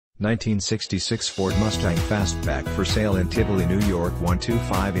1966 Ford Mustang Fastback for sale in Tivoli, New York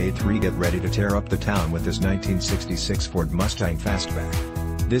 12583. Get ready to tear up the town with this 1966 Ford Mustang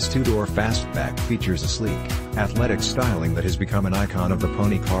Fastback. This two-door Fastback features a sleek, athletic styling that has become an icon of the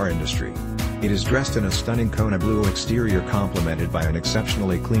pony car industry. It is dressed in a stunning Kona Blue exterior complemented by an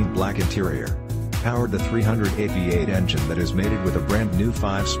exceptionally clean black interior. Powered the 300 V8 engine that is mated with a brand new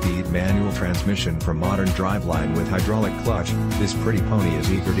 5-speed manual transmission from modern driveline with hydraulic clutch, this pretty pony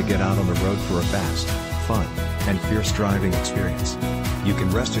is eager to get out on the road for a fast, fun, and fierce driving experience. You can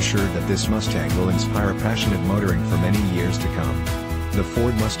rest assured that this Mustang will inspire passionate motoring for many years to come. The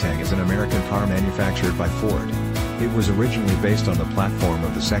Ford Mustang is an American car manufactured by Ford. It was originally based on the platform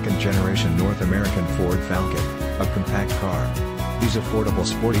of the second-generation North American Ford Falcon, a compact car. These affordable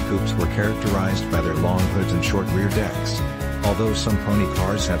sporty coupes were characterized by their long hoods and short rear decks. Although some pony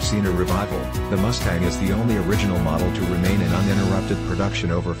cars have seen a revival, the Mustang is the only original model to remain in uninterrupted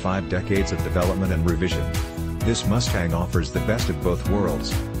production over 5 decades of development and revision. This Mustang offers the best of both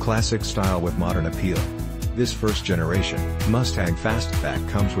worlds, classic style with modern appeal. This first-generation Mustang Fastback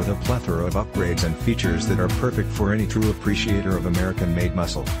comes with a plethora of upgrades and features that are perfect for any true appreciator of American-made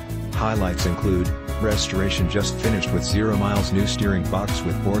muscle. Highlights include, restoration just finished with 0 miles new steering box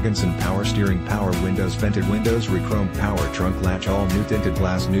with Borgensen power steering power, windows vented windows, RechromedPower trunk latch, all new tinted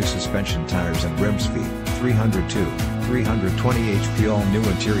GlassNew suspension tires and RimsEFi, 302, 320 HPAll new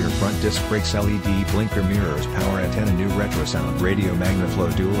interior front disc brakes, LED blinker, MirrorsPower, AntennaNew, retro sound,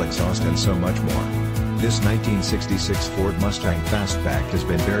 RadioMagnaflo dual exhaust, and so much more. This 1966 Ford Mustang Fastback has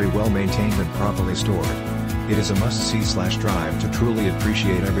been very well maintained and properly stored. It is a must-see/drive to truly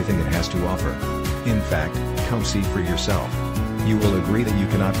appreciate everything it has to offer. In fact, come see for yourself. You will agree that you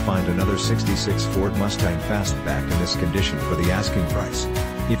cannot find another 66 Ford Mustang Fastback in this condition for the asking price.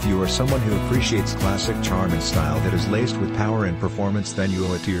 If you are someone who appreciates classic charm and style that is laced with power and performance, then you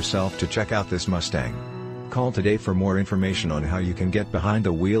owe it to yourself to check out this Mustang. Call today for more information on how you can get behind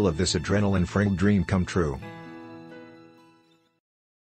the wheel of this adrenaline-filled dream come true.